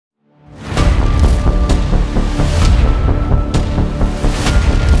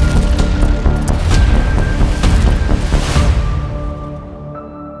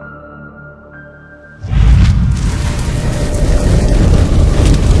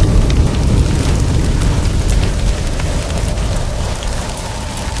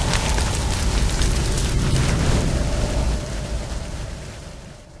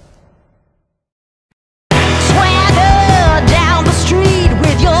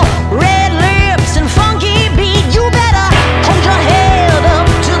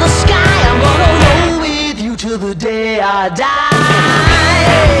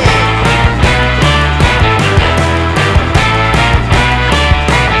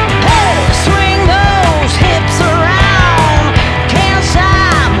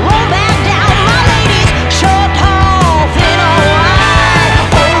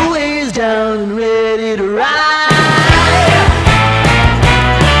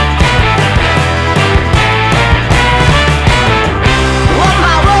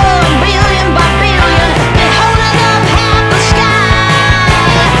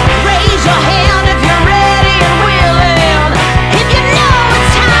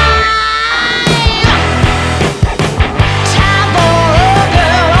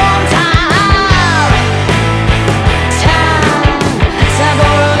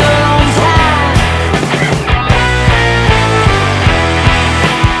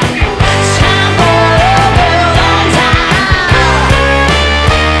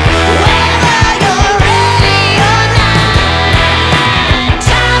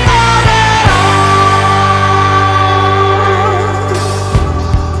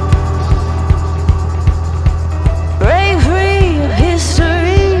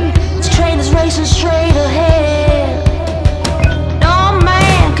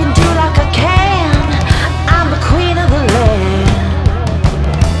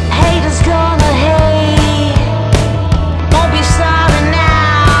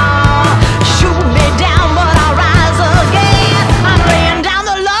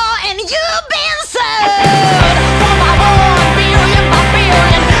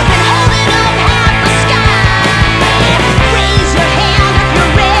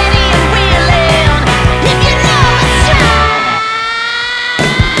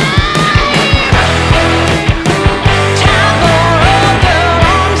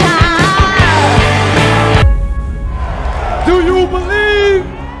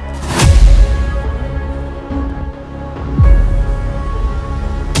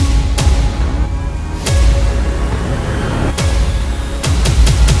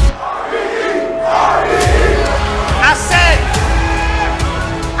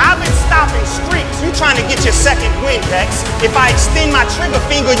your second Windex. If I extend my trigger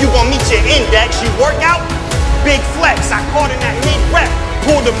finger, you gon' meet your index. You work out, big flex. I caught in that mid-rep.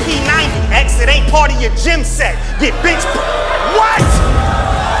 Pull the P90X. It ain't part of your gym set. Get bitch. What?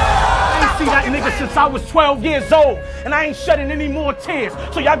 I ain't see that nigga since I was 12 years old, and I ain't shedding any more tears.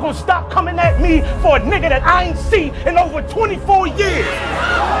 So y'all gonna stop coming at me for a nigga that I ain't seen in over 24 years.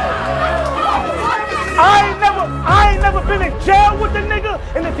 I ain't never been in jail with the nigga,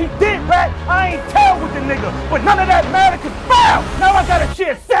 and if he did that, I ain't tell with the nigga. But none of that matter, cause foul! Now I gotta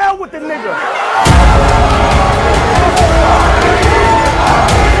share cell with the nigga.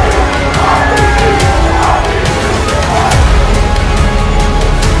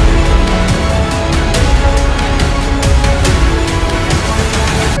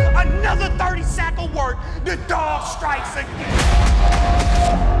 Another 30 sack of work, the dog strikes again.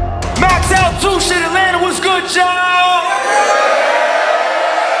 Max out 2 shit, Atlanta, what's good, y'all?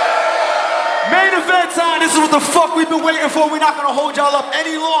 Main event time, this is what the fuck we've been waiting for. We're not gonna hold y'all up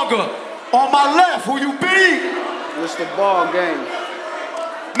any longer. On my left, who you be? It's the ball game.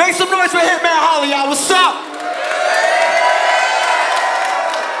 Make some noise for Hitman Holla, y'all, what's up?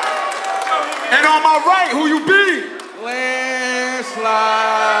 And on my right, who you be? Landslide.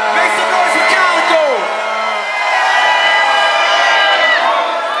 Make some noise for Calicoe.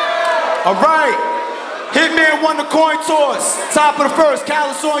 All right, Hitman won the coin toss. Top of the first, Cal,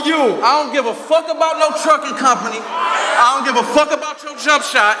 it's on you. I don't give a fuck about no trucking company. I don't give a fuck about your jump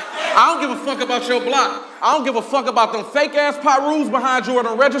shot. I don't give a fuck about your block. I don't give a fuck about them fake ass Pyrus behind you or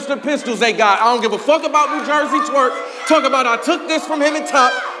them registered pistols they got. I don't give a fuck about New Jersey twerk. Talk about I took this from him and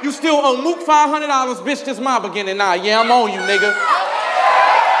Tuck. You still owe Mook $500, bitch, this my beginning now. Yeah, I'm on you, nigga.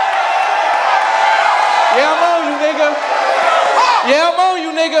 Yeah, I'm on you, nigga. Yeah, I'm on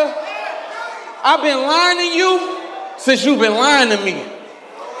you, nigga. I've been lying to you since you've been lying to me.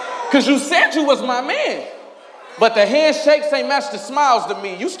 Cause you said you was my man. But the handshakes ain't matched the smiles to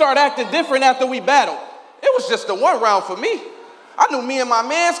me. You start acting different after we battled. It was just a 1 round for me. I knew me and my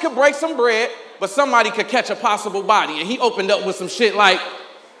mans could break some bread, but somebody could catch a possible body. And he opened up with some shit like,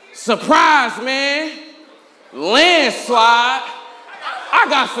 surprise, man, landslide. I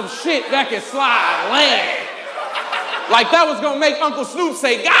got some shit that can slide land. Like that was gonna make Uncle Snoop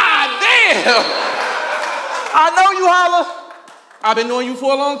say, God damn! I know you, Holla. I've been knowing you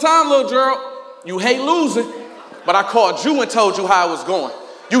for a long time, little Gerald. You hate losing, but I called you and told you how it was going.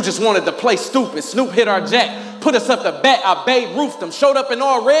 You just wanted to play stupid. Snoop hit our jack, put us up to bat. I Babe Ruthed them, showed up in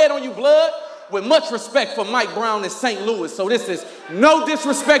all red on you, blood. With much respect for Mike Brown in St. Louis, so this is no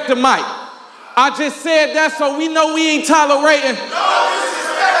disrespect to Mike. I just said that so we know we ain't tolerating. No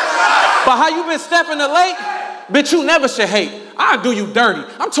disrespect to Mike. But how you been stepping to late? Bitch, you never should hate. I'll do you dirty.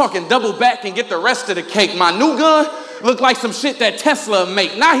 I'm talking double back and get the rest of the cake. My new gun look like some shit that Tesla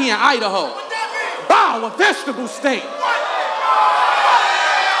make. Now he in Idaho. Bow, a vegetable steak.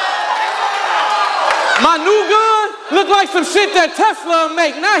 My new gun look like some shit that Tesla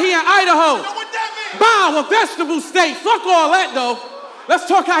make. Now he in Idaho. Bow, a vegetable steak. Fuck all that though. Let's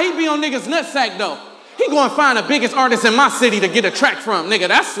talk how he be on niggas' nutsack though. He gonna find the biggest artist in my city to get a track from. Nigga,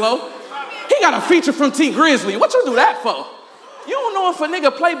 that's slow. He got a feature from T Grizzly. What you do that for? You don't know if a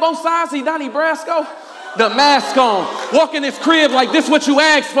nigga play both sides, he Donnie Brasco? The mask on, walk in his crib like this what you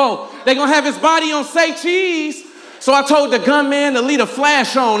asked for. They gonna have his body on say cheese. So I told the gunman to leave a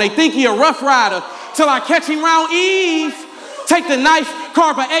flash on. They think he a rough rider till I catch him round Eve. Take the knife,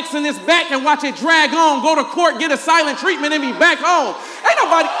 carve an X in his back and watch it drag on. Go to court, get a silent treatment and be back home. Ain't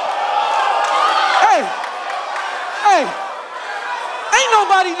nobody, ain't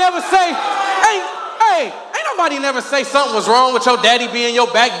nobody never say, ain't nobody never say something was wrong with your daddy being your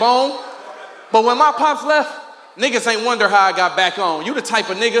backbone. But when my pops left, niggas ain't wonder how I got back on. You the type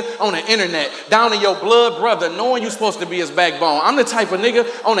of nigga on the internet, down in your blood brother, knowing you supposed to be his backbone. I'm the type of nigga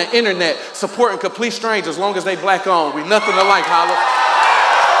on the internet, supporting complete strangers as long as they black on. We nothing alike, Holla.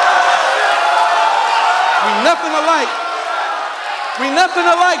 We nothing alike. We nothing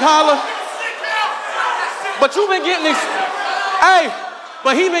alike, Holla. But you been getting,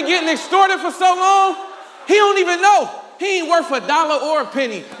 but he been getting extorted for so long, he don't even know. He ain't worth $1 or a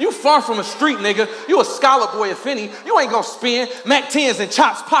penny. You far from a street nigga. You a scholar boy if any. You ain't gonna spin. Mac 10s and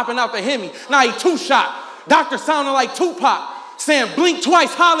chops popping out the Hemi. Now he 2-shot. Doctor sounding like Tupac. Saying blink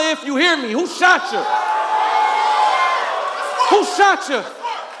twice, holla if you hear me. Who shot you? Who shot you?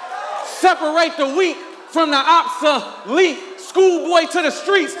 Separate the wheat from the obsolete. Schoolboy to the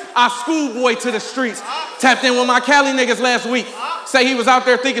streets. I schoolboy to the streets. Tapped in with my Cali niggas last week. Say he was out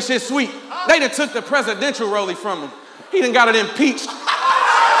there thinking shit sweet. They done took the presidential rollie from him. He done got it impeached.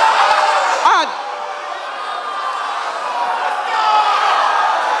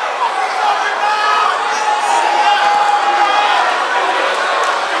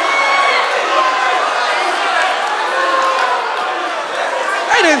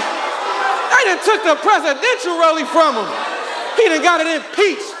 done took the presidential rollie from him. He done got it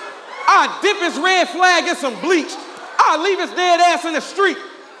impeached. I dip his red flag in some bleach. I leave his dead ass in the street.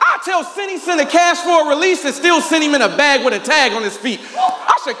 I tell Cindy send the cash for a release and still send him in a bag with a tag on his feet.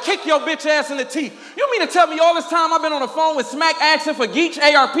 I should kick your bitch ass in the teeth. You mean to tell me all this time I've been on the phone with Smack asking for Geech,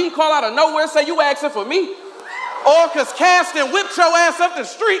 ARP, call out of nowhere, say you asking for me? Or cause Cass and whipped your ass up the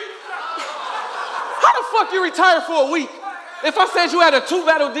street? How the fuck you retire for a week? If I said you had a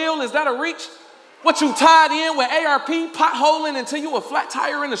 2-battle deal, is that a reach? What, you tied in with ARP, potholing until you a flat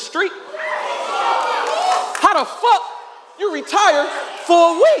tire in the street? How the fuck you retire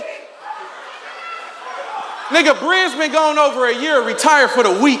for a week? Nigga, Bridge been gone over a year, retired for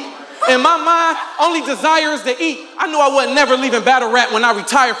the week. In my mind, only desire is to eat. I knew I wasn't never leaving battle rap when I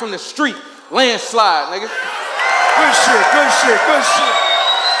retired from the street. Landslide, nigga. Good shit, good shit, good shit.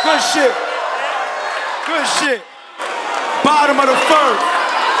 Good shit. Good shit. Bottom of the first.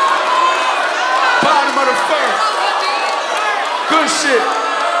 Bottom of the first. Good shit.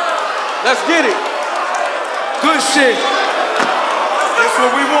 Let's get it. Good shit. That's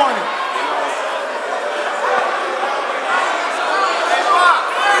what we wanted.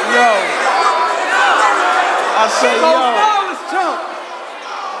 Yo. I say yo.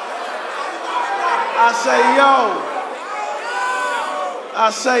 I say yo. I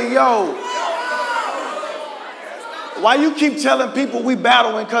say yo. Why you keep telling people we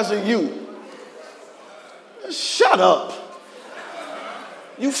battling because of you? Shut up.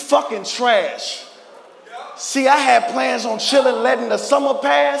 You fucking trash. See, I had plans on chilling, letting the summer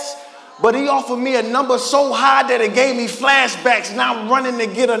pass, but he offered me a number so high that it gave me flashbacks. Now I'm running to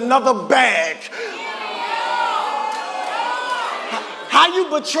get another bag. How you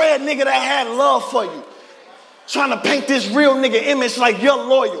betray a nigga that had love for you? Trying to paint this real nigga image like you're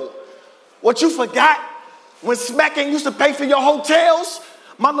loyal. What you forgot? When Smack ain't used to pay for your hotels,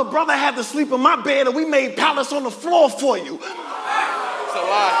 my little brother had to sleep in my bed and we made pallets on the floor for you. It's a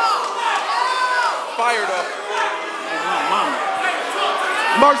lie. Fired up.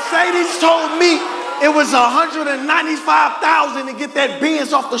 Mercedes told me it was $195,000 to get that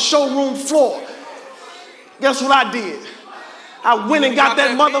Benz off the showroom floor. Guess what I did? I went and got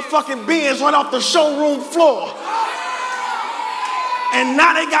that motherfucking Benz right off the showroom floor. And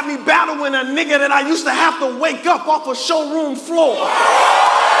now they got me battling a nigga that I used to have to wake up off a showroom floor.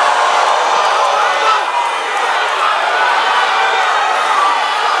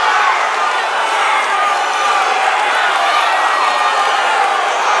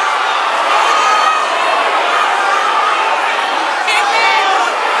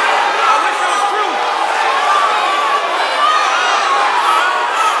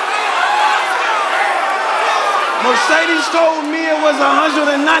 Mercedes told me it was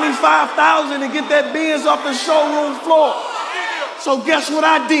 $195,000 to get that Benz off the showroom floor. So guess what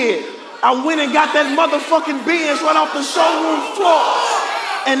I did? I went and got that motherfucking Benz right off the showroom floor.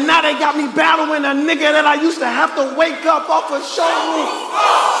 And now they got me battling a nigga that I used to have to wake up off a showroom.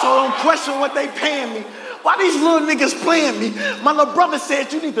 So don't question what they paying me. Why these little niggas playing me? My little brother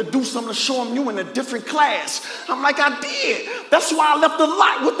said you need to do something to show them you in a different class. I'm like, I did. That's why I left the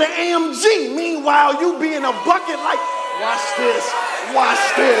lot with the AMG. Meanwhile, you be in a bucket like, watch this, watch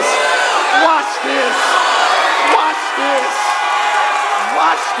this, watch this, watch this,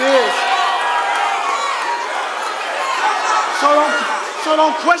 watch this. So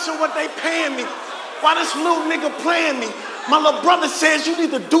don't question what they paying me. Why this little nigga playing me? My little brother says you need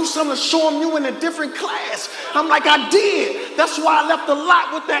to do something to show him you in a different class. I'm like, I did. That's why I left the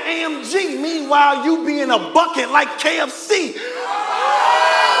lot with the AMG. Meanwhile, you be in a bucket like KFC.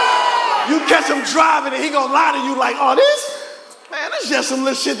 You catch him driving and he gonna lie to you like, oh, that's just some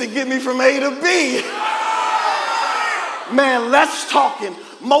little shit to get me from A to B. Man, less talking,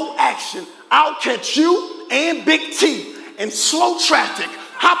 more action. I'll catch you and Big T in slow traffic.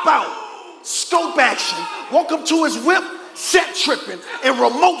 Hop out, scope action, walk up to his whip, set tripping in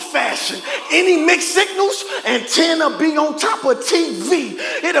remote fashion. Any mixed signals, antenna be on top of TV.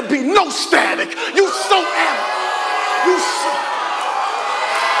 It'll be no static. You so average. You so.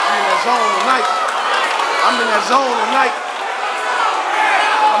 I'm in that zone tonight. I'm in that zone tonight.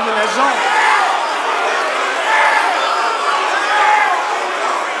 I'm in that zone.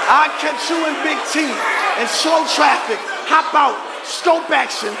 I catch you in Big T in slow traffic. Hop out, scope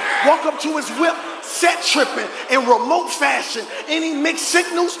action, walk up to his whip, set tripping in remote fashion. Any mixed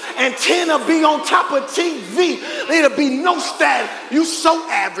signals, antenna be on top of TV. It'll be no static. You so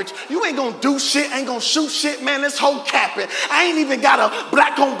average. You ain't gonna do shit, ain't gonna shoot shit, man. This whole capping. I ain't even gotta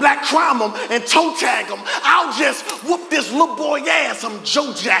black on black crime him and toe tag him. I'll just whoop this little boy ass. I'm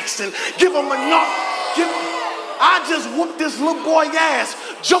Joe Jackson. Give him a knock. I just whoop this little boy ass.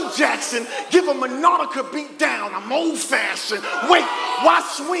 Joe Jackson, give a Monarca beat down. I'm old-fashioned. Wait, why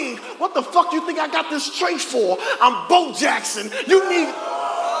swing? What the fuck you think I got this trait for? I'm Bo Jackson. You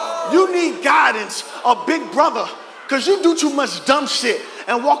need guidance, a big brother, because you do too much dumb shit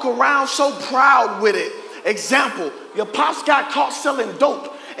and walk around so proud with it. Example, your pops got caught selling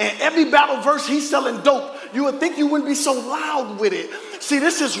dope, and every battle verse he's selling dope. You would think you wouldn't be so loud with it. See,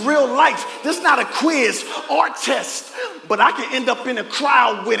 this is real life. This is not a quiz or test, but I can end up in a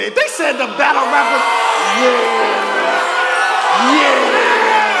crowd with it. They said the battle rappers, yeah.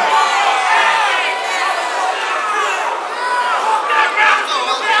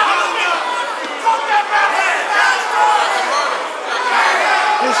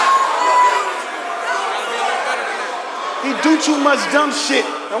 He do too much dumb shit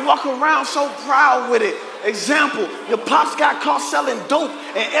and walk around so proud with it. Example, your pops got caught selling dope,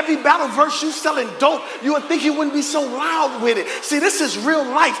 and every battle verse you selling dope, you would think you wouldn't be so loud with it. See, this is real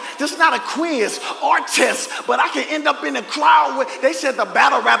life. This is not a quiz or test, but I can end up in a crowd with, they said the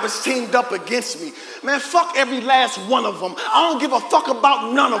battle rappers teamed up against me. Man, fuck every last one of them. I don't give a fuck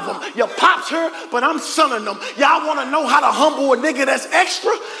about none of them. Your pops here, but I'm sonning them. Y'all want to know how to humble a nigga that's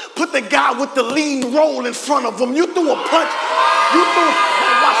extra? Put the guy with the lean roll in front of him. You threw a punch. You threw,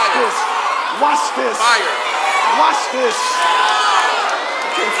 man, watch this. Watch this. Fire. Watch this. You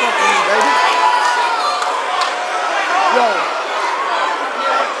can't fuck with me, baby. Yo.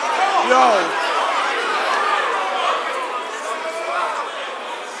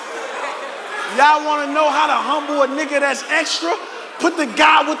 Y'all want to know how to humble a nigga that's extra? Put the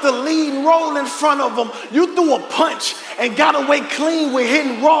guy with the lead roll in front of him. You threw a punch and got away clean with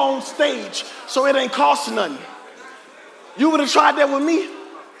hitting raw on stage, so it ain't costing nothing. You would have tried that with me?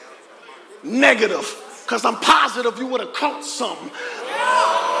 Negative, because I'm positive you would have caught something.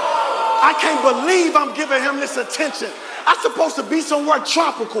 I can't believe I'm giving him this attention. I'm supposed to be somewhere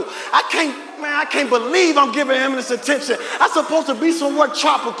tropical. I can't believe I'm giving him this attention. I'm supposed to be somewhere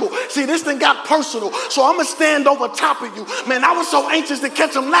tropical. See, this thing got personal, so I'm going to stand over top of you. Man, I was so anxious to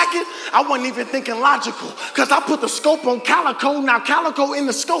catch him lacking, I wasn't even thinking logical, because I put the scope on Calicoe. Now Calicoe in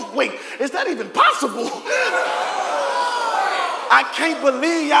the scope. Wait, is that even possible? I can't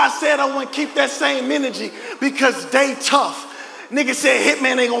believe y'all said I wouldn't keep that same energy because they tough. Nigga said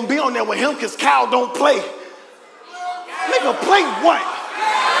Hitman ain't gonna be on there with him because Cal don't play. Nigga, play what?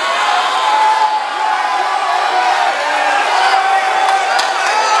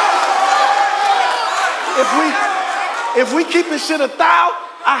 If we keep this shit 1,000,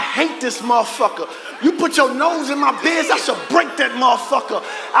 I hate this motherfucker. You put your nose in my biz, I should break that motherfucker.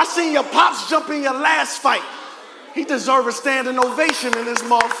 I seen your pops jump in your last fight. He deserves a standing ovation in this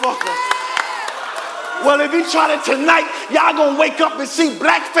motherfucker. Well, if he tried it tonight, y'all gonna wake up and see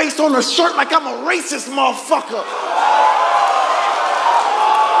blackface on the shirt like I'm a racist motherfucker.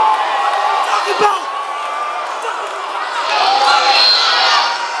 Talk about.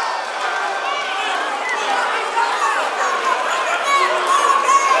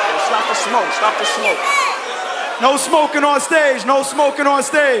 Stop the smoke, stop the smoke. No smoking on stage, no smoking on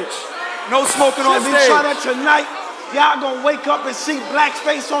stage. No smoking on stage. If he try that tonight, y'all gonna wake up and see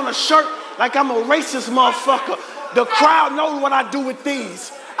blackface on a shirt like I'm a racist motherfucker. The crowd knows what I do with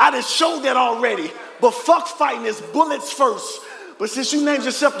these. I done showed that already. But fuck fighting, it's bullets first. But since you named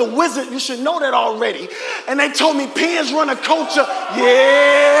yourself the Wizard, you should know that already. And they told me pens run a culture.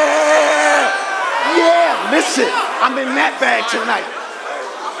 Yeah, listen, I'm in that bag tonight.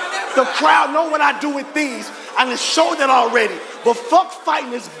 The crowd know what I do with these. I done showed that already. But fuck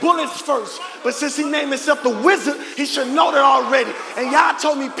fighting, it's bullets first. But since he named himself the Wizard, he should know that already. And y'all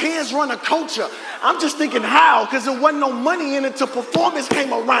told me pens run a culture. I'm just thinking how, because there wasn't no money in it till performance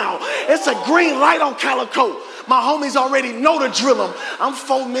came around. It's a green light on Calicoe. My homies already know to drill them. I'm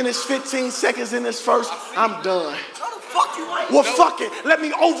 4 minutes, 15 seconds in this first. I'm done. Well, fuck it. Let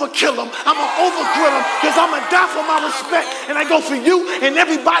me overkill him. I'm going to overgrill him because I'm going to die for my respect. And I go for you and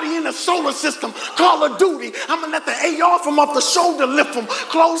everybody in the solar system. Call of Duty. I'm going to let the AR from off the shoulder lift him.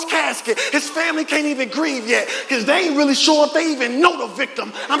 Closed casket. His family can't even grieve yet because they ain't really sure if they even know the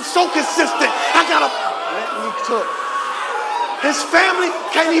victim. I'm so consistent. I got to... Let me talk. His family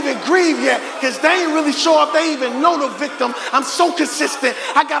can't even grieve yet because they ain't really sure if they even know the victim. I'm so consistent.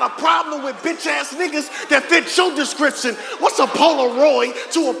 I got a problem with bitch-ass niggas that fit your description. What's a Polaroid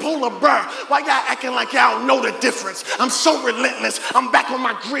to a polar bear? Why y'all acting like y'all know the difference? I'm so relentless. I'm back on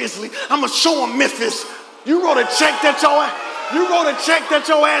my grizzly. I'ma show them Memphis. You wrote a check that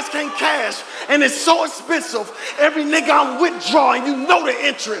your ass can't cash, and it's so expensive. Every nigga I'm withdrawing, you know the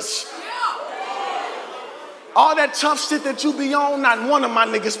interest. All that tough shit that you be on, not one of my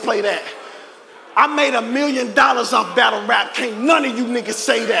niggas play that. I made $1 million off battle rap. Can't none of you niggas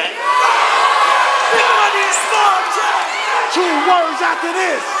say that. Big money is small, Jack. 2 words after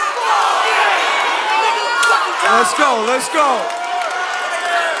this. Let's go, let's go.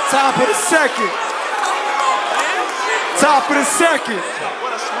 Top of the second. Top of the second.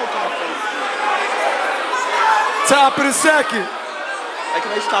 What a smoke on face. Top of the second. Hey,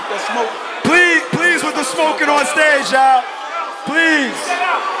 can they stop that smoke? Please with the smoking on stage, y'all. Please.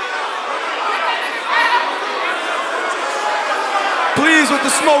 Please with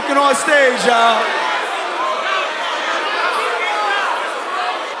the smoking on stage, y'all.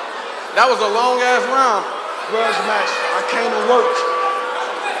 That was a long ass round. Grudge match. I came to work.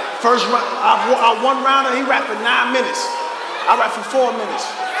 First round, I one round and he rapped for 9 minutes. I rapped for 4 minutes.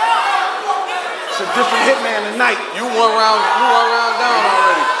 It's a different Hitman tonight. You one round down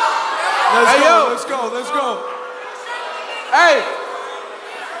already. Let's go. Hey,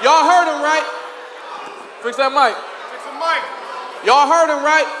 y'all heard him, right? Fix that mic. Fix the mic. Y'all heard him,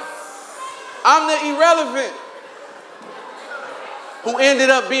 right? I'm the irrelevant who ended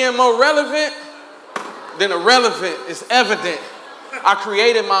up being more relevant than irrelevant. It's evident. I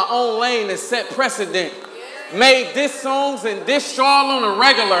created my own lane and set precedent. Made diss songs and diss y'all on a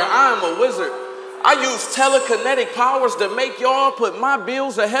regular. I am a wizard. I use telekinetic powers to make y'all put my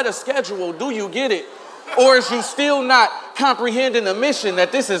bills ahead of schedule. Do you get it? Or is you still not comprehending the mission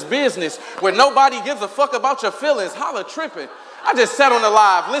that this is business where nobody gives a fuck about your feelings? Holla tripping. I just sat on the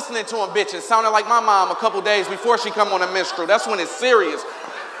live listening to them bitches. Sounded like my mom a couple days before she come on a menstrual. That's when it's serious.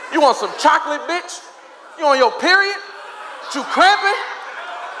 You want some chocolate, bitch? You on your period? You cramping?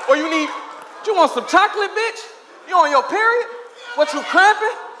 Or you want some chocolate, bitch? You on your period? What, you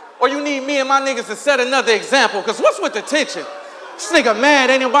cramping? Or you need me and my niggas to set another example? Cause what's with the tension? This nigga mad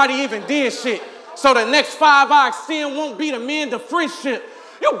ain't nobody even did shit. So the next 5 I extend won't be the men to friendship.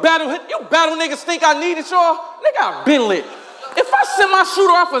 You battle niggas think I needed y'all? Nigga, I've been lit. If I send my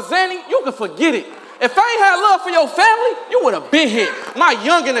shooter off of Zanny, you can forget it. If I ain't had love for your family, you would have been hit. My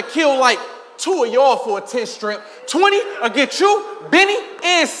youngin' to kill like 2 of y'all for a 10 strip. 20 will get you, Benny,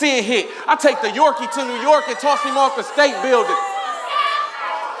 and Sin hit. I take the Yorkie to New York and toss him off the state building.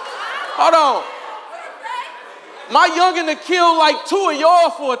 Hold on. My youngin' to kill like 2 of y'all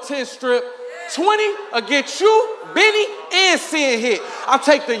for a 10 strip. 20 will get you, Benny, and Sin hit. I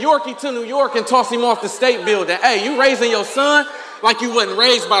take the Yorkie to New York and toss him off the state building. Hey, you raising your son like you wasn't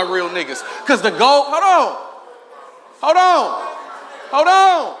raised by real niggas. Cause the goal, hold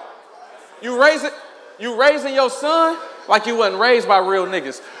on. You raising your son like you wasn't raised by real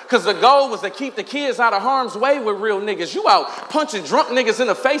niggas. Cause the goal was to keep the kids out of harm's way with real niggas. You out punching drunk niggas in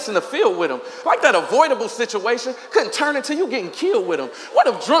the face in the field with them. Like that avoidable situation couldn't turn into you getting killed with them. What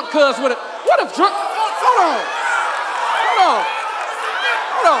if drunk cuz hold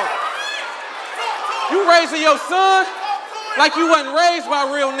on. You raising your son like you wasn't raised by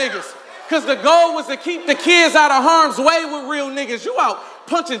real niggas. Cause the goal was to keep the kids out of harm's way with real niggas. You out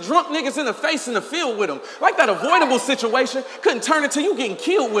punching drunk niggas in the face in the field with them. Like that avoidable situation couldn't turn into you getting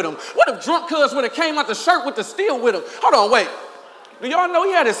killed with them. What if drunk cuz would have came out the shirt with the steel with him? Hold on, wait. Do y'all know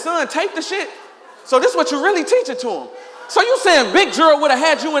he had his son tape the shit? So this is what you really teaching to him. So you saying Big Jura would have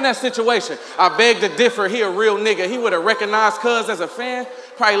had you in that situation? I beg to differ, he a real nigga. He would have recognized cuz as a fan,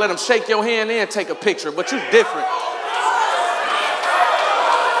 probably let him shake your hand and take a picture, but you different.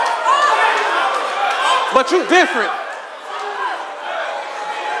 But you different.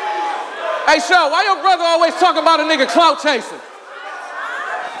 Hey, Show, why your brother always talk about a nigga clout chasing?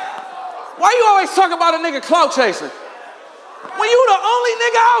 Why you always talk about a nigga clout chasing? When you the only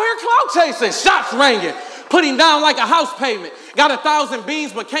nigga out here clout chasing, shots ringing, put him down like a house payment. Got 1,000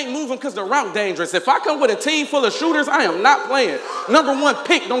 beans but can't move him cause the route dangerous. If I come with a team full of shooters, I am not playing. #1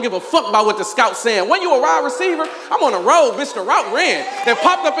 pick, don't give a fuck about what the scout's saying. When you a wide receiver, I'm on the road, bitch, the route ran. Then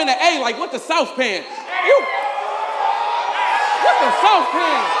popped up in the A like what the South Pan. What the South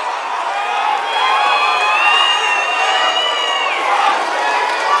Pan?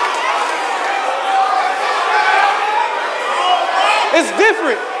 It's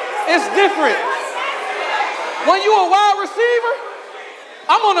different. It's different. When you a wide receiver,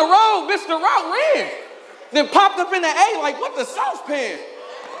 I'm on the road, bitch, the route ran. Then popped up in the A like, what the South Pan?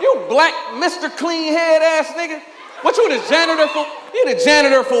 You black Mr. Clean Head ass nigga. What you the janitor for? You the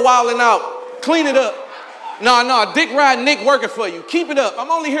janitor for wilding out. Clean it up. Nah, Dick Ride Nick working for you. Keep it up. I'm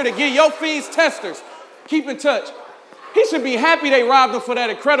only here to give your fiends testers. Keep in touch. He should be happy they robbed him for that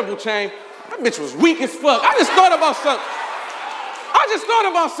incredible chain. That bitch was weak as fuck. I just thought about something.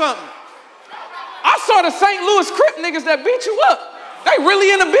 I saw the St. Louis Crip niggas that beat you up. They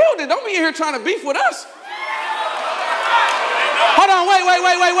really in the building. Don't be in here trying to beef with us. Hold on, wait.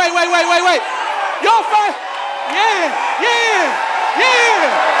 Y'all fight. Yeah.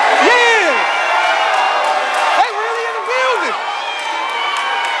 They really in the building.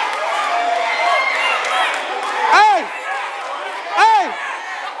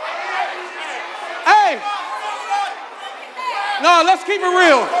 Hey. No, let's keep it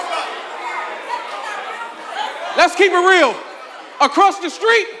real. Let's keep it real. Across the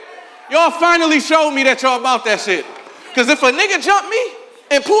street, y'all finally showed me that y'all about that shit. Because if a nigga jumped me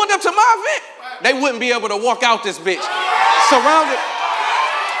and pulled up to my event, they wouldn't be able to walk out this bitch. Surrounded.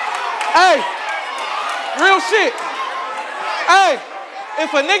 Hey, real shit. Hey, if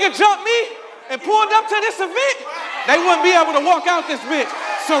a nigga jumped me and pulled up to this event, they wouldn't be able to walk out this bitch.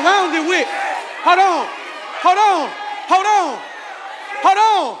 Surrounded with. Hold on.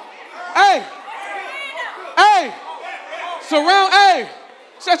 Hey. Hey.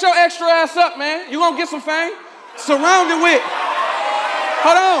 Shut your extra ass up, man. You gonna get some fame. Surrounded with.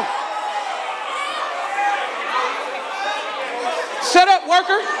 Hold on. Shut up,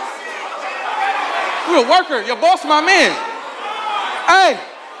 worker. You a worker. Your boss, my man. Hey.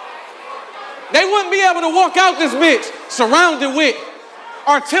 They wouldn't be able to walk out this bitch. Surrounded with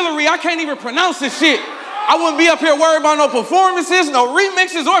artillery. I can't even pronounce this shit. I wouldn't be up here worried about no performances, no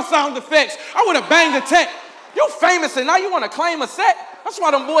remixes, or sound effects. I would have banged the tech. You famous and now you want to claim a set? That's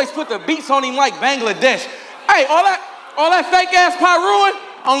why them boys put the beats on him like Bangladesh. Hey, all that fake ass Pyruin,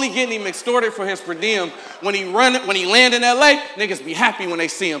 only getting him extorted for his per diem. When he land in LA, niggas be happy when they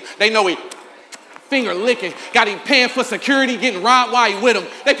see him. They know he finger licking, got him paying for security, getting robbed while he with him.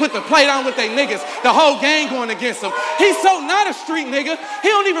 They put the plate on with they niggas, the whole gang going against him. He's so not a street nigga, he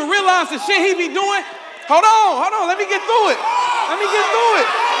don't even realize the shit he be doing. Hold on, let me get through it.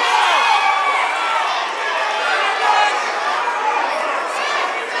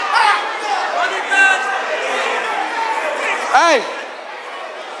 Hey,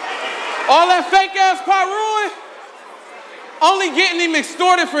 all that fake ass Pyruin, only getting him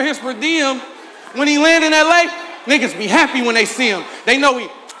extorted for his per diem. When he land in LA, niggas be happy when they see him. They know he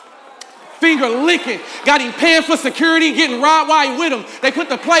finger licking, got him paying for security, getting robbed while he with him. They put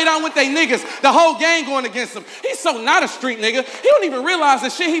the plate on with they niggas, the whole gang going against him. He's so not a street nigga, he don't even realize the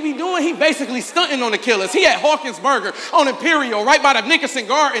shit he be doing. He basically stunting on the killers. He at Hawkins Burger on Imperial, right by the Nickerson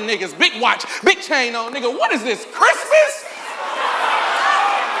Garden niggas. Big watch, big chain on, nigga. What is this, Christmas?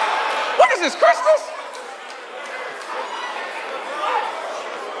 What is this, Christmas?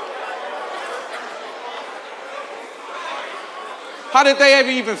 How did they ever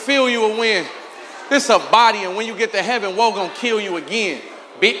even feel you a win? This a body, and when you get to heaven, woe gonna kill you again,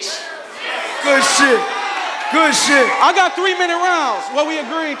 bitch. Good shit. I got 3-minute rounds. What we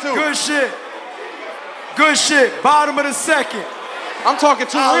agreeing to? Good shit. Bottom of the second. I'm talking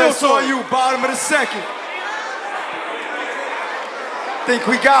too real to on you. Bottom of the second. Think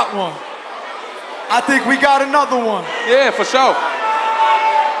we got one. I think we got another one. Yeah, for sure.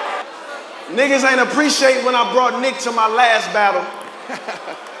 Niggas ain't appreciate when I brought Nick to my last battle.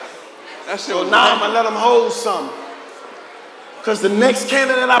 So now I'm gonna let him hold something. Cause the next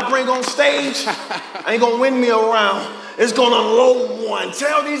candidate I bring on stage ain't gonna win me a round. It's gonna load one.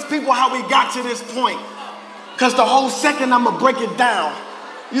 Tell these people how we got to this point. Cause the whole second I'ma break it down.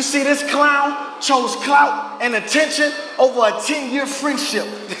 You see, this clown chose clout and attention over a 10-year friendship.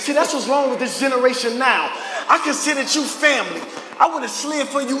 See, that's what's wrong with this generation now. I considered you family. I would have slid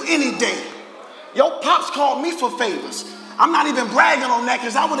for you any day. Your pops called me for favors. I'm not even bragging on that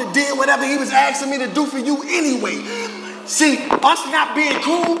because I would have did whatever he was asking me to do for you anyway. See, us not being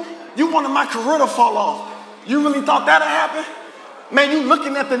cool, you wanted my career to fall off. You really thought that'd happen? Man, you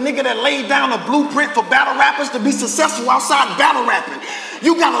looking at the nigga that laid down a blueprint for battle rappers to be successful outside battle rapping.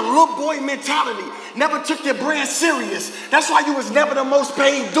 You got a little boy mentality. Never took your brand serious. That's why you was never the most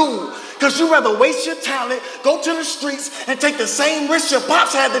paid dude. Because you rather waste your talent, go to the streets, and take the same risk your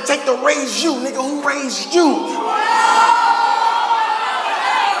pops had to take to raise you. Nigga, who raised you?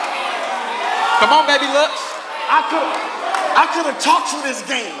 Come on, baby Lux. I could have taught you this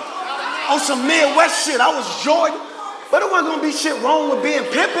game. On some Midwest shit, I was Jordan. But it wasn't gonna be shit wrong with being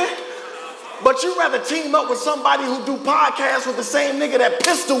pimping. But you rather team up with somebody who do podcasts with the same nigga that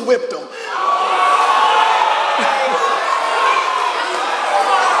pistol whipped them.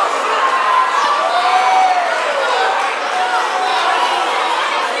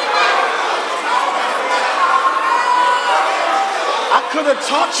 I could have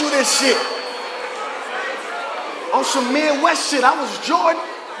taught you this shit. On some Midwest shit, I was Jordan,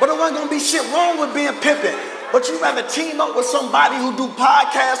 but it wasn't gonna be shit wrong with being pimping. But you rather team up with somebody who do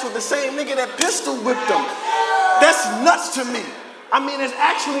podcasts with the same nigga that pistol whipped them. That's nuts to me. I mean, it's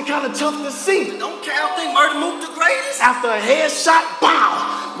actually kind of tough to see. Don't care, I think murder moved the greatest. After a headshot,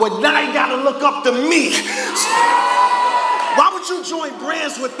 bow. well, now you gotta look up to me. Why would you join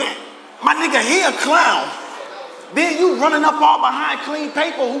brands with that? My nigga, he a clown. Then you running up all behind clean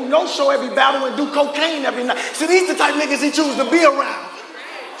paper who no-show every battle and do cocaine every night. See, these the type niggas he choose to be around.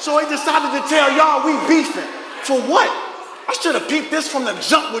 So he decided to tell y'all we beefing. For what? I should have peeped this from the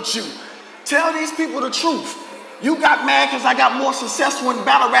jump with you. Tell these people the truth. You got mad because I got more successful in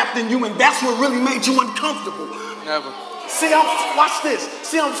battle rap than you, and that's what really made you uncomfortable. Never. See, watch this.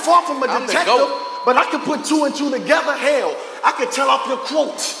 See, I'm far from a detective, but I can put two and two together. Hell, I could tell off your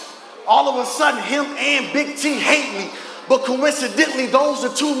quotes. All of a sudden, him and Big T hate me. But coincidentally, those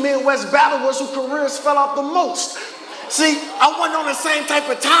are two Midwest battlers whose careers fell off the most. See, I wasn't on the same type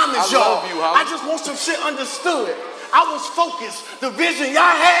of time as y'all. I just want some shit understood. I was focused. The vision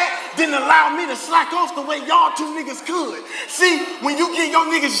y'all had didn't allow me to slack off the way y'all two niggas could. See, when you get your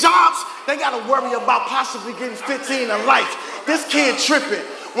niggas jobs, they gotta worry about possibly getting 15 in life. This kid tripping.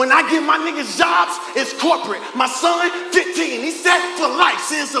 When I get my niggas jobs, it's corporate. My son, 15, he's set for life.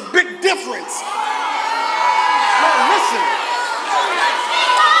 See, it's a big difference. Man, listen.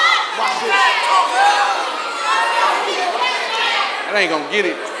 Watch this. That ain't gonna get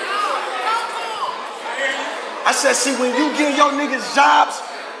it. I said, see, when you get your niggas jobs,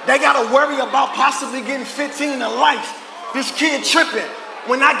 they gotta worry about possibly getting 15 in life. This kid tripping.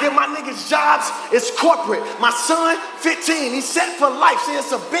 When I get my niggas jobs, it's corporate. My son, 15, he's set for life. See,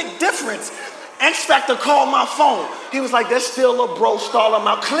 it's a big difference. X Factor called my phone. He was like, there's still a bro stalling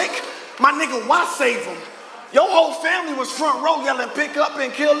my click. My nigga, why save him? Your whole family was front row yelling, pick up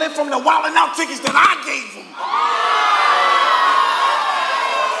and kill it from the wildin' out tickets that I gave him.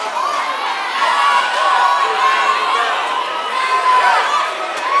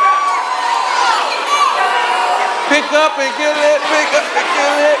 Pick up and kill it, pick up and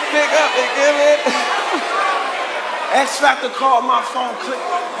kill it, pick up and kill it. X Factor called my phone, click.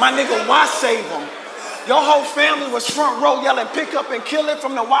 My nigga, why save him? Your whole family was front row yelling, pick up and kill it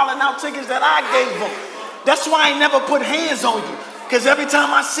from the wildin' out tickets that I gave him. That's why I ain't never put hands on you. Cause every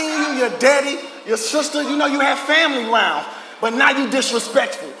time I seen you, your daddy, your sister, you know you had family round. But now you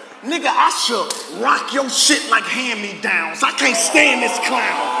disrespectful. Nigga, I should rock your shit like hand-me-downs. I can't stand this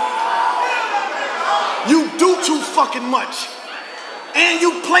clown. You do too fucking much. And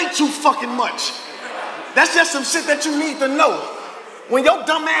you play too fucking much. That's just some shit that you need to know. When your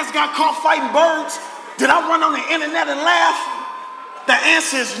dumb ass got caught fighting birds, did I run on the internet and laugh? The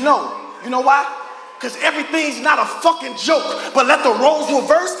answer is no. You know why? Because everything's not a fucking joke. But let the roles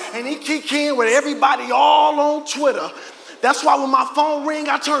reverse and he kick in with everybody all on Twitter. That's why when my phone ring,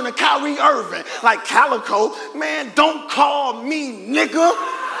 I turn to Kyrie Irving. Like Calicoe, man, don't call me nigga.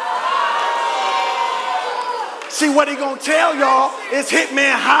 See, what he gonna tell y'all is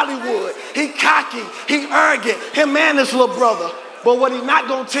Hitman Hollywood. He cocky, he arrogant, him and his little brother. But what he not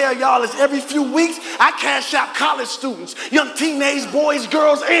gonna tell y'all is every few weeks, I cash out college students, young teenage boys,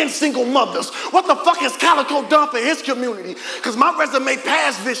 girls, and single mothers. What the fuck has Calicoe done for his community? Cause my resume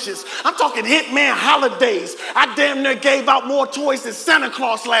past vicious. I'm talking Hitman holidays. I damn near gave out more toys than Santa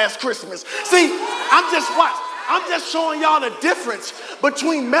Claus last Christmas. See, I'm just showing y'all the difference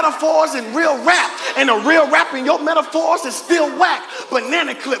between metaphors and real rap. And the real rap in your metaphors is still whack.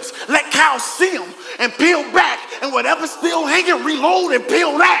 Banana clips, let cows see them and peel back. And whatever's still hanging, reload and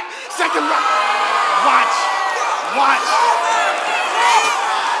peel that. Second round. Watch.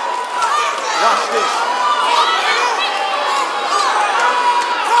 Watch this.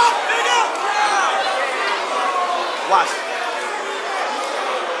 Watch.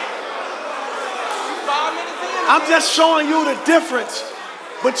 I'm just showing you the difference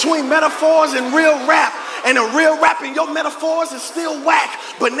between metaphors and real rap. And the real rap in your metaphors is still whack.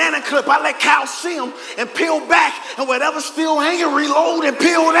 Banana clip, I let cows see them and peel back. And whatever's still hanging, reload and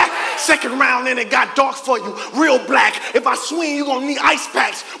peel that. Second round, then it got dark for you, real black. If I swing, you gonna need ice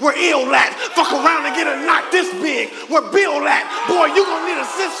packs. We're ill at. Fuck around and get a knock this big. We're Bill at. Boy, you gonna need a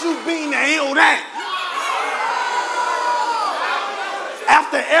sensu bean to heal that.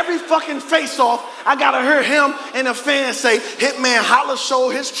 After every fucking face-off, I gotta hear him and the fans say, Hitman Holla showed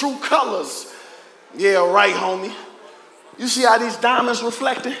his true colors. Yeah, right, homie. You see how these diamonds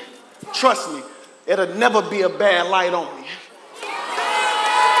reflecting? Trust me, it'll never be a bad light on me.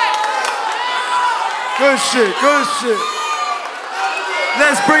 Good shit, good shit.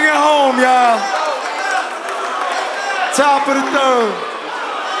 Let's bring it home, y'all. Top of the third.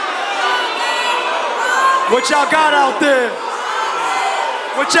 What y'all got out there?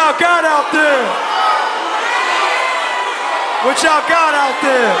 What y'all got out there? What y'all got out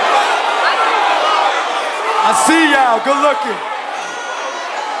there? I see y'all, good looking.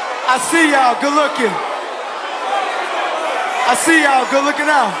 I see y'all, good looking. I see y'all. Good looking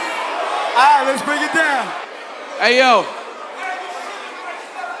out. All right, let's bring it down. Hey, yo.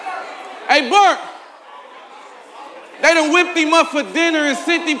 Hey, Bert. They done whipped him up for dinner and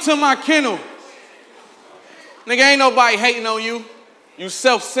sent him to my kennel. Nigga, ain't nobody hating on you. You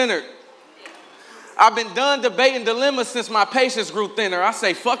self-centered. I've been done debating dilemmas since my patience grew thinner. I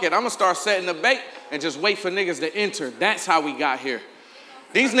say, fuck it, I'm gonna start setting the bait and just wait for niggas to enter. That's how we got here.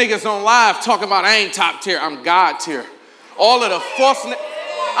 These niggas on live talking about I ain't top tier, I'm God tier. All of the false,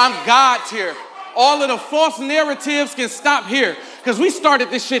 I'm God tier. All of the false narratives can stop here because we started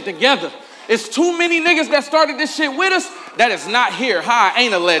this shit together. It's too many niggas that started this shit with us that is not here. Hi, I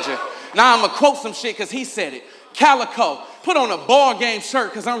ain't a legend. Now I'm gonna quote some shit because he said it. Calicoe, put on a ball game shirt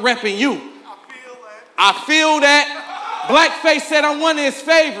because I'm repping you. I feel that. Blackface said I'm one of his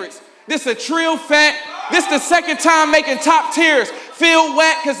favorites. This a trill fact. This the second time making top tiers. Feel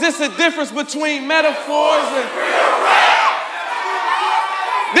whack because this a difference between metaphors and...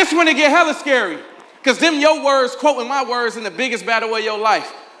 This one it get hella scary. Because them your words quoting my words in the biggest battle of your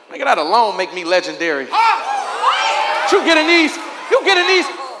life. Nigga, that alone make me legendary. You get in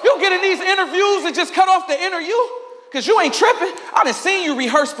these interviews and just cut off the inner you? Cause you ain't tripping. I done seen you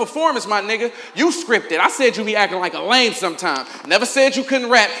rehearse performance, my nigga. You scripted. I said you be acting like a lame sometime. Never said you couldn't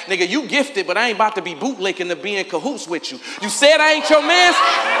rap. Nigga, you gifted, but I ain't about to be bootlicking to be in cahoots with you. You said I ain't your man?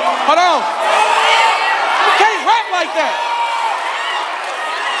 Hold on. You can't rap like that.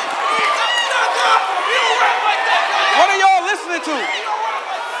 What are y'all listening to?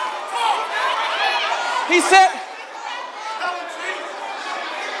 He said...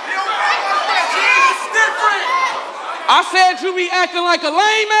 I said you be acting like a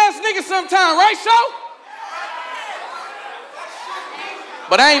lame-ass nigga sometime, right, Sho?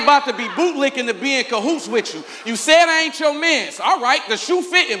 But I ain't about to be bootlicking to be in cahoots with you. You said I ain't your mans. All right, the shoe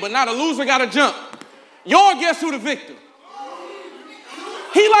fitting, but now the loser gotta jump. Y'all guess who the victim?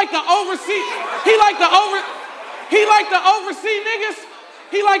 He like to oversee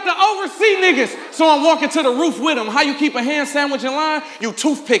niggas. So I'm walking to the roof with him. How you keep a hand sandwich in line? You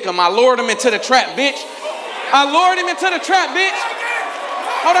toothpick him. I lured him into the trap, bitch. I lured him into the trap, bitch.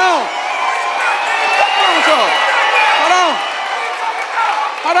 Hold on.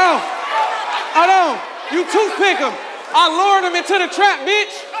 Hold on. You toothpick him. I lured him into the trap,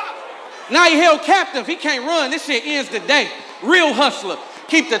 bitch. Now he held captive. He can't run. This shit ends today. Real hustler.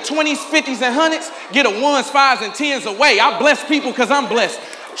 Keep the 20s, 50s, and 100s. Get the 1s, 5s, and 10s away. I bless people because I'm blessed.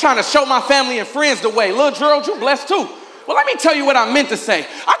 I'm trying to show my family and friends the way. Lil Gerald, you blessed too. Well, let me tell you what I meant to say.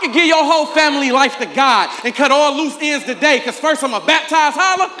 I could give your whole family life to God and cut all loose ends today, because first I'm going to baptize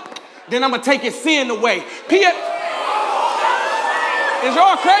Holla, then I'm going to take his sin away. Is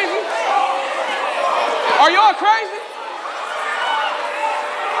y'all crazy? Are y'all crazy?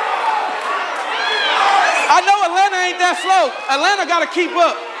 I know Atlanta ain't that slow. Atlanta got to keep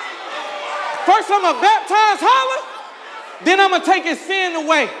up. First I'm going to baptize Holla, then I'm going to take his sin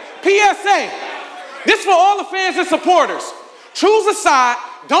away. PSA. This for all the fans and supporters. Choose a side,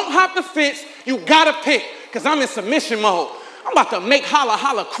 don't hop the fence, you gotta pick, because I'm in submission mode. I'm about to make Holla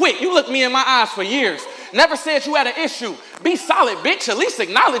Holla quit. You looked me in my eyes for years. Never said you had an issue. Be solid, bitch, at least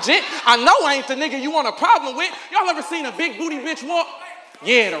acknowledge it. I know I ain't the nigga you want a problem with. Y'all ever seen a big booty bitch walk?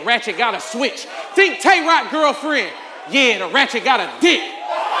 Yeah, the ratchet got a switch. Think Tay-Rock girlfriend. Yeah, the ratchet got a dick.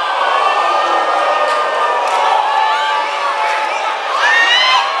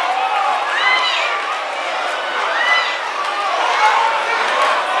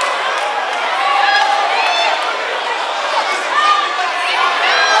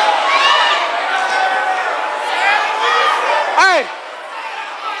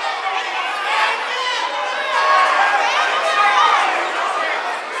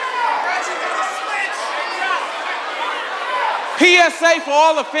 PSA for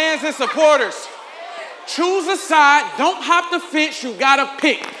all the fans and supporters. Choose a side, don't hop the fence, you gotta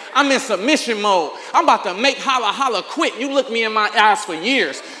pick. I'm in submission mode. I'm about to make Holla Holla quit. You looked me in my eyes for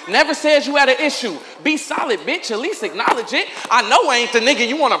years. Never said you had an issue. Be solid, bitch, at least acknowledge it. I know I ain't the nigga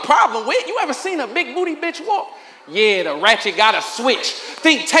you want a problem with. You ever seen a big booty bitch walk? Yeah, the ratchet got a switch.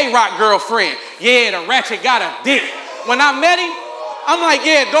 Think Tay-Rock girlfriend. Yeah, the ratchet got a dick. When I met him, I'm like,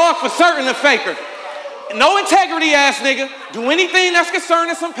 yeah, dog for certain a faker. No integrity ass nigga, do anything that's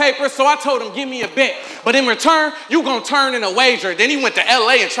concerning some papers, so I told him, give me a bet. But in return, you gonna turn in a wager. Then he went to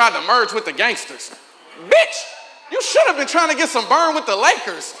LA and tried to merge with the gangsters. Bitch, you should have been trying to get some burn with the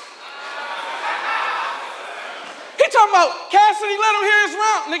Lakers. He talking about Cassidy let him hear his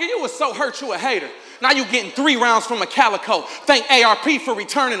round. Nigga, you was so hurt you a hater. Now you getting 3 rounds from a Calicoe. Thank ARP for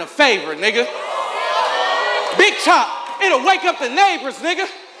returning a favor, nigga. Big chop, it'll wake up the neighbors, nigga.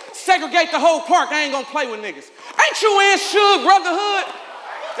 Segregate the whole park, I ain't gonna play with niggas. Ain't you in Suge Brotherhood?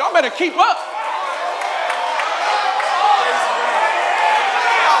 Y'all better keep up.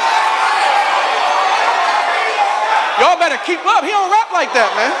 Y'all better keep up. He don't rap like that,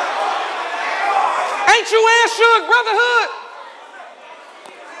 man. Ain't you in Suge Brotherhood?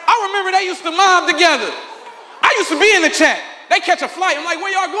 I remember they used to mob together. I used to be in the chat. They catch a flight. I'm like, where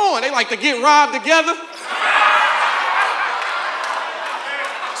y'all going? They like to get robbed together.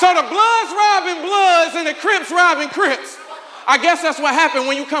 So the Bloods robbing Bloods and the Crips robbing Crips. I guess that's what happened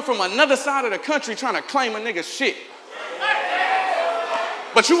when you come from another side of the country trying to claim a nigga's shit.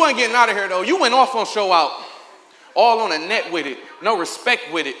 But you wasn't getting out of here though. You went off on Show Out. All on the net with it. No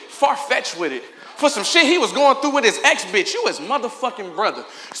respect with it. Far-fetched with it. For some shit he was going through with his ex-bitch. You his motherfucking brother.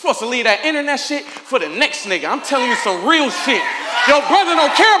 You're supposed to leave that internet shit for the next nigga. I'm telling you some real shit. Your brother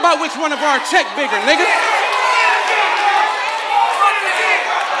don't care about which one of our check bigger, nigga.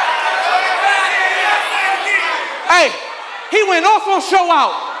 Hey, he went off on Show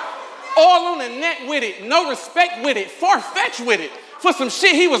Out. All on the net with it. No respect with it. Far-fetched with it. For some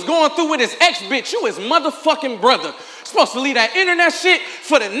shit he was going through with his ex-bitch. You his motherfucking brother. Supposed to leave that internet shit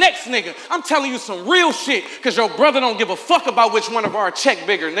for the next nigga. I'm telling you some real shit, because your brother don't give a fuck about which one of our check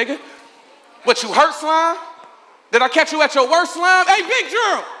bigger, nigga. What, you hurt, Slime? Did I catch you at your worst, Slime? Hey, Big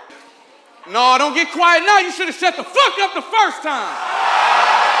Gerald. No, don't get quiet now. You should have shut the fuck up the first time.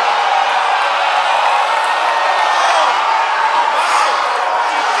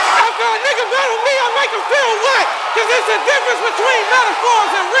 After a nigga battle me, I make him feel what? Because there's a difference between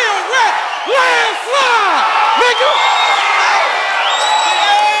metaphors and real rap. Landslide, nigga.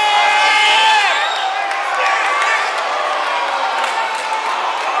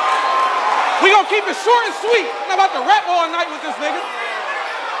 We gonna keep it short and sweet. I'm about to rap all night with this nigga.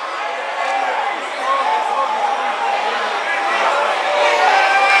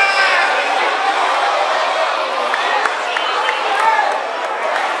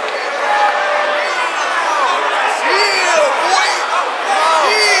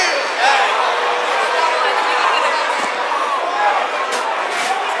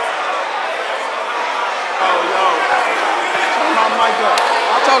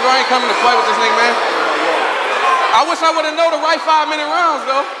 I told you I ain't coming to play with this nigga, man. I wish I would have known the right 5-minute rounds,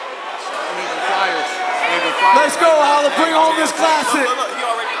 though. Let's go, Holla. Bring home this classic.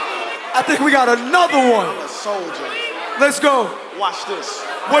 I think we got another one. I'm a soldier. Let's go. Watch this.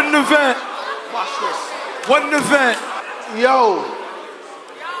 What an event. Watch this. What an event. Yo.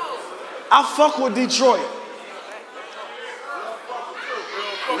 I fuck with Detroit.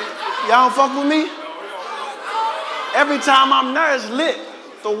 Y'all don't fuck with me? Every time I'm there, it's lit.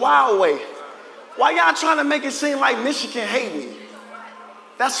 The wild way. Why y'all trying to make it seem like Michigan hate me?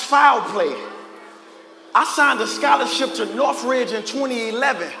 That's foul play. I signed a scholarship to Northridge in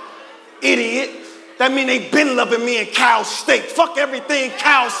 2011. Idiot. That mean they been loving me in Cal State. Fuck everything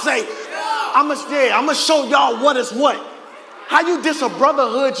Cal say. I'ma show y'all what is what. How you diss a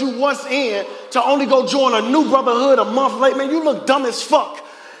brotherhood you once in to only go join a new brotherhood a month late? Man, you look dumb as fuck.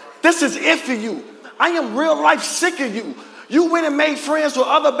 This is it for you. I am real life sick of you. You went and made friends with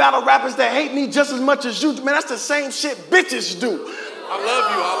other battle rappers that hate me just as much as you. Man, that's the same shit bitches do. I love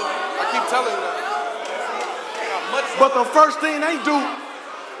you, Oliver. I keep telling you that. But the first thing they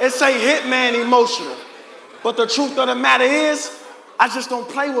do is say Hitman emotional. But the truth of the matter is, I just don't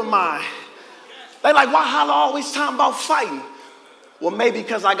play with mine. They like, why Holla always talking about fighting? Well, maybe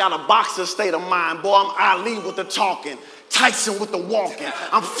because I got a boxer state of mind. Boy, I'm Ali with the talking. Tyson with the walking,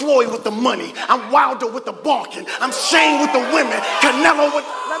 I'm Floyd with the money, I'm Wilder with the barking, I'm Shane with the women, Canelo with,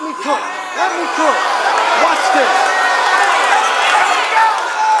 let me cook, watch this.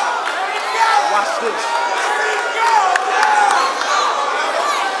 Watch this.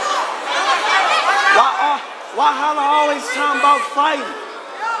 Why Holla always talking about fighting?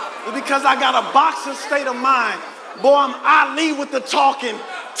 It's because I got a boxer state of mind. Boy, I'm Ali with the talking,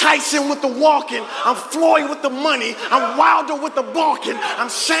 Tyson with the walking, I'm Floyd with the money, I'm Wilder with the barking, I'm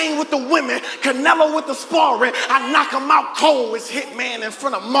Shane with the women, Canelo with the sparring, I knock him out cold as Hitman in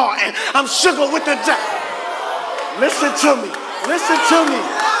front of Martin, I'm Sugar with the jack. Listen to me, listen to me,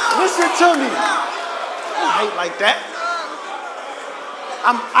 listen to me. I hate like that.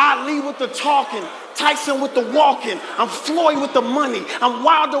 I'm Ali with the talking, Tyson with the walking, I'm Floyd with the money, I'm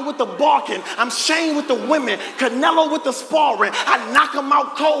Wilder with the barking, I'm Shane with the women, Canelo with the sparring, I knock him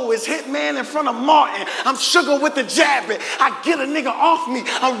out cold as Hitman in front of Martin, I'm Sugar with the jabbing, I get a nigga off me,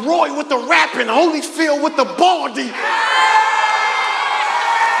 I'm Roy with the rapping, Holyfield with the baldy.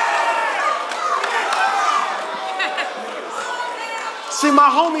 See, my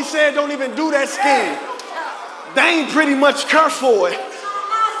homie said don't even do that scheme. They ain't pretty much care for it.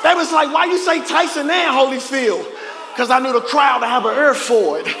 They was like, why you say Tyson and Holyfield? because I knew the crowd to have an ear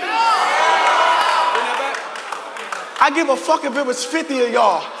for it. I give a fuck if it was 50 of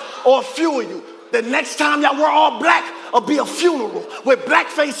y'all or a few of you. The next time y'all wear all black, it'll be a funeral with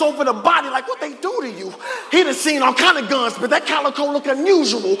blackface over the body, like what they do to you. He done seen all kind of guns, but that Calicoe look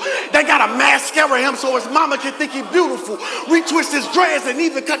unusual. They got a mascara him so his mama can think he beautiful. Retwist his dreads and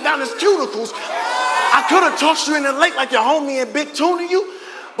even cut down his cuticles. I could have tossed you in the lake like your homie and Big Tuna you.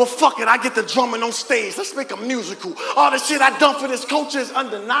 But fuck it, I get the drumming on stage. Let's make a musical. All the shit I done for this culture is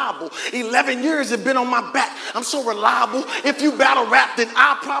undeniable. 11 years have been on my back. I'm so reliable. If you battle rap, then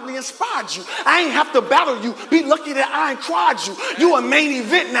I probably inspired you. I ain't have to battle you. Be lucky that I ain't cried you. You a main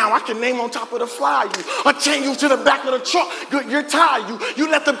event now. I can name on top of the flyer you. Or chain you to the back of the truck. You're tired you. You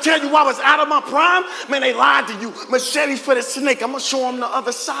let them tell you I was out of my prime? Man, they lied to you. Machete for the snake. I'm gonna show them the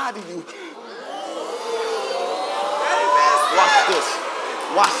other side of you. Watch this.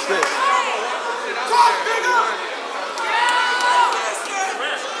 Watch this.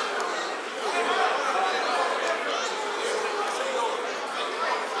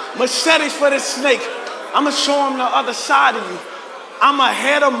 Machete for this snake. I'm going to show him the other side of you. I'm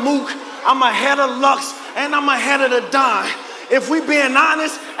ahead of Mook, I'm ahead of Lux, and I'm ahead of the Don. If we being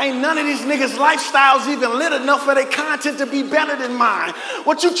honest, ain't none of these niggas' lifestyles even lit enough for their content to be better than mine.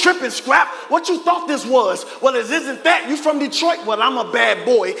 What you tripping, Scrap? What you thought this was? Well, it isn't that. You from Detroit? Well, I'm a bad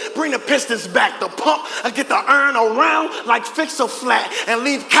boy. Bring the Pistons back. The pump, I get the urn around like Fix a Flat and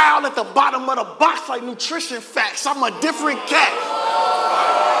leave Kyle at the bottom of the box like Nutrition Facts. I'm a different cat.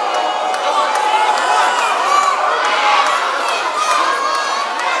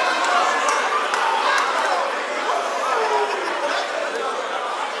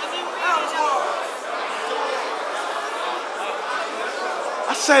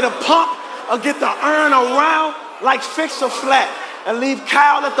 I say the pump or get the urn around like Fix a Flat and leave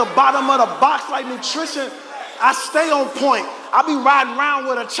Kyle at the bottom of the box like Nutrition. I stay on point. I be riding around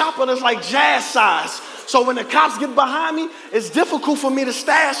with a chopper that's like jazz size. So when the cops get behind me, it's difficult for me to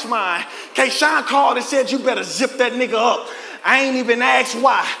stash mine. K-Shine called and said, you better zip that nigga up. I ain't even asked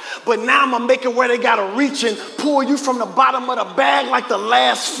why, but now I'm gonna make it where they gotta reach and pull you from the bottom of the bag like the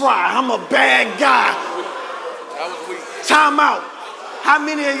last fry. I'm a bad guy. That was weak. Time out. How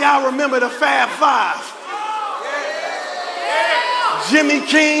many of y'all remember the Fab Five? Jimmy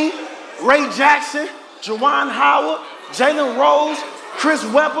King, Ray Jackson, Juwan Howard, Jalen Rose, Chris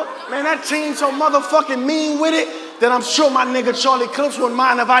Webber. Man, that team so motherfucking mean with it that I'm sure my nigga Charlie Clips wouldn't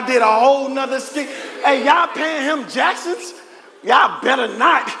mind if I did a whole nother skit. Hey, y'all paying him Jacksons? Y'all better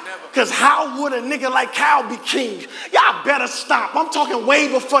not. Because how would a nigga like Kyle be king? Y'all better stop. I'm talking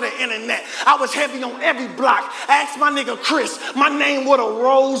way before the internet. I was heavy on every block. Ask my nigga Chris. My name would have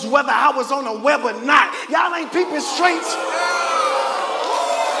rose whether I was on the web or not. Y'all ain't peeping straight.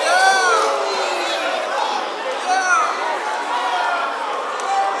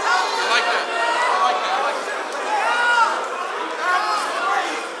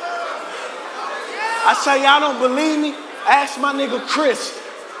 I say y'all don't believe me? Ask my nigga Chris.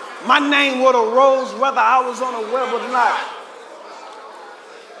 My name would have rose whether I was on the web or not.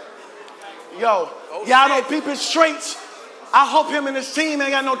 Yo, y'all don't peep his straights. I hope him and his team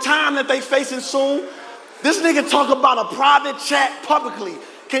ain't got no time that they facing soon. This nigga talk about a private chat publicly.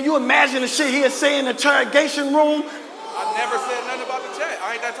 Can you imagine the shit he'd say in the interrogation room? I never said nothing about the chat.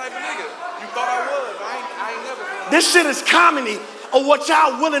 I ain't that type of nigga. You thought I was. I ain't never said. This shit is comedy or what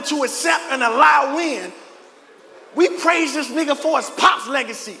y'all willing to accept and allow in. We praise this nigga for his pop's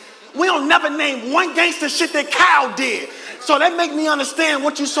legacy. We don't never name one gangster shit that Kyle did. So that make me understand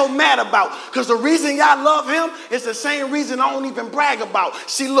what you so mad about. Because the reason y'all love him is the same reason I don't even brag about.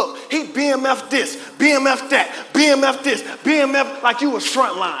 See, look, he BMF this, BMF that, BMF this, BMF like you was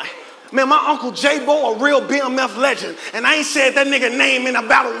frontline. Man, my Uncle J-Bo a real BMF legend. And I ain't said that nigga name in a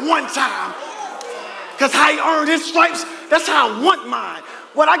battle one time. Because how he earned his stripes, that's how I want mine.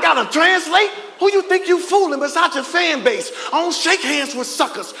 What I gotta translate? Who you think you fooling besides your fan base? I don't shake hands with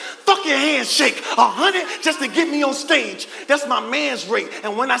suckers. Fuck your handshake. 100 just to get me on stage. That's my man's rate.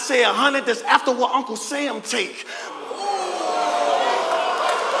 And when I say 100, that's after what Uncle Sam take.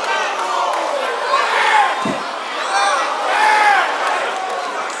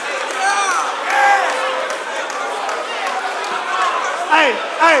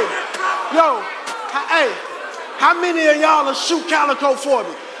 Hey, how many of y'all will shoot Calicoe for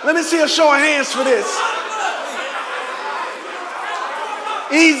me? Let me see a show of hands for this.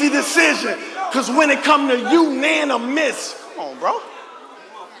 Easy decision, because when it come to unanimous, come on, bro.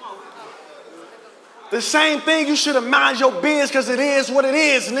 The same thing, you should have mind your biz, because it is what it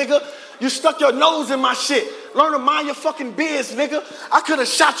is, nigga. You stuck your nose in my shit. Learn to mind your fucking biz, nigga. I could have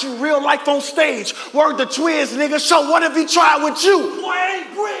shot you real life on stage. Word the Twiz, nigga. So what if he tried with you? Boy, I ain't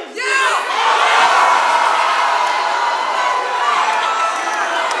Briz. Yeah!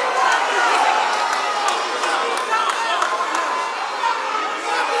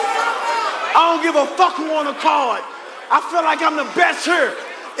 I don't give a fuck who on the card. I feel like I'm the best here.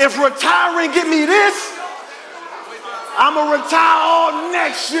 If retiring get me this, I'ma retire all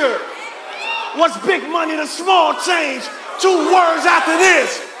next year. What's big money to small change? 2 words after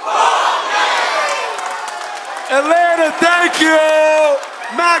this. Atlanta, thank you.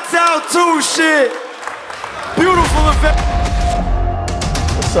 Max out 2 shit. Beautiful event.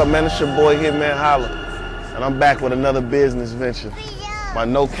 What's up, man? It's your boy Hitman Holla, and I'm back with another business venture. My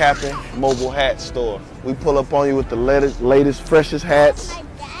no capping mobile hat store. We pull up on you with the latest, freshest hats,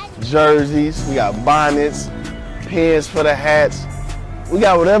 jerseys. We got bonnets, pins for the hats. We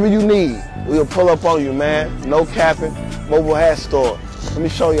got whatever you need. We'll pull up on you, man. No capping mobile hat store. Let me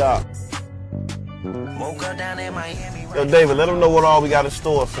show y'all. Yo, David, let them know what all we got in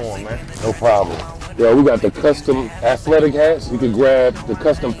store for them, man. No problem. Yo, we got the custom athletic hats. You can grab the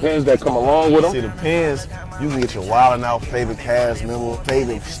custom pins that come along with them. See, the pins, you can get your Wildin' Out favorite cast member,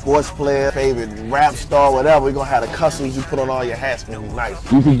 favorite sports player, favorite rap star, whatever. We're gonna have the customs you put on all your hats, gonna be nice.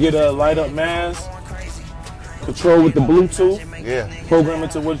 You can get a light up mask, control with the Bluetooth, program it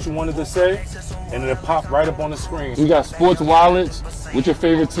to what you wanted to say, and it'll pop right up on the screen. We got sports wallets with your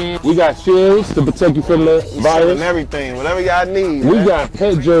favorite team. We got shields to protect you from the virus. And everything, whatever y'all need. We got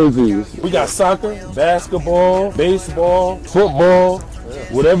pet jerseys. We got soccer, basketball, baseball, football,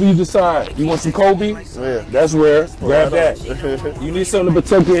 whatever you decide. You want some Kobe? Yeah. That's rare. Grab that. You need something to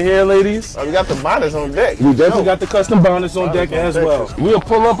protect your hair, ladies? Oh, we got the bonnets on deck. We definitely got the custom bonnets on deck as well. We'll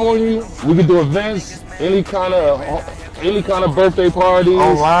pull up on you. We can do events, any kind of birthday parties.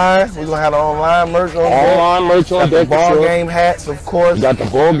 Online, we're gonna have the online merch on deck. Online merch on deck. Ball game hats, of course. Got the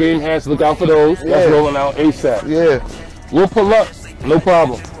ball game hats. Look out for those. That's rolling out ASAP. Yeah. We'll pull up. No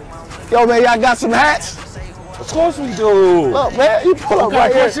problem. Yo, man, y'all got some hats? Of course we do. Look, man, you pull up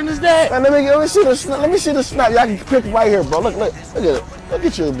right here. What kind of question is that? Man, let me see the snap. Y'all can pick right here, bro. Look at it. Look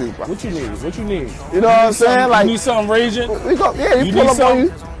at your dude, bro. What you need? What you need? You know what I'm saying? Like, you need something raging? We pull up on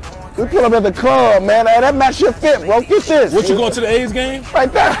you. We pull up at the club, man. Hey, that match your fit, bro. Get this. What, you going to the A's game?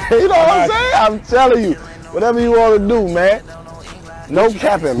 Right there. You know what I'm saying? I'm telling you. Whatever you want to do, man. No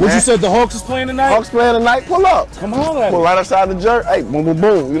capping, man. What you said, the Hawks is playing tonight? Hawks playing tonight? Pull up. Come on, pull right outside the jerk. Hey, boom, boom,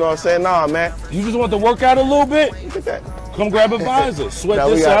 boom. You know what I'm saying? Nah, man. You just want to work out a little bit? Look at that. Come grab a visor. Sweat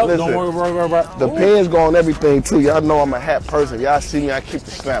this out. Listen, don't worry. The pins go on everything, too. Y'all know I'm a hat person. Y'all see me, I keep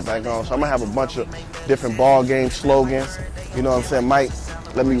the snapback on. So I'm going to have a bunch of different ball game slogans. You know what I'm saying? Mike,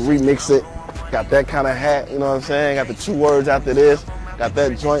 let me remix it. Got that kind of hat, you know what I'm saying? Got the 2 words after this. Got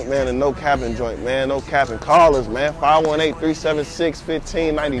that joint, man, and no capping joint, man. No capping. Call us, man.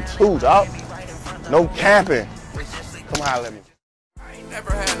 518-376-1592, dog. No capping. Come holler at me. I ain't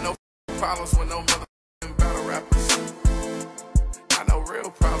never had no problems with no motherfucking battle rappers. I know real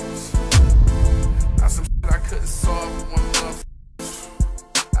problems. Not some shit I couldn't solve with one motherfucker.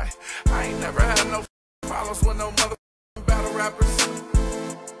 I ain't never had no problems with no motherfucking battle rappers.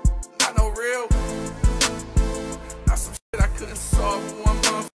 I know real. Not some shit I couldn't solve with one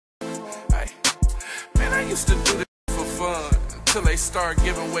motherfucker. Hey, man, I used to do this for fun until they start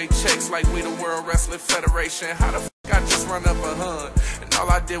giving away checks like we the World Wrestling Federation. How the fuck I just run up a hun? And all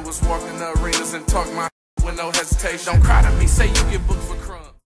I did was walk in the arenas and talk my with no hesitation. Don't cry to me, say you get booked for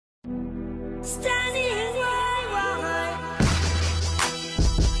crumbs. Standing wide.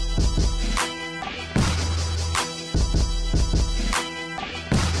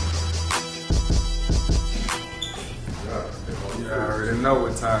 You already know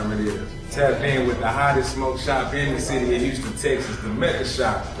what time it is. Tap in with the hottest smoke shop in the city of Houston, Texas, the Mecca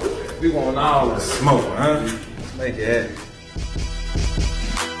Shop. We want all the smoke, huh? Let's make it happen.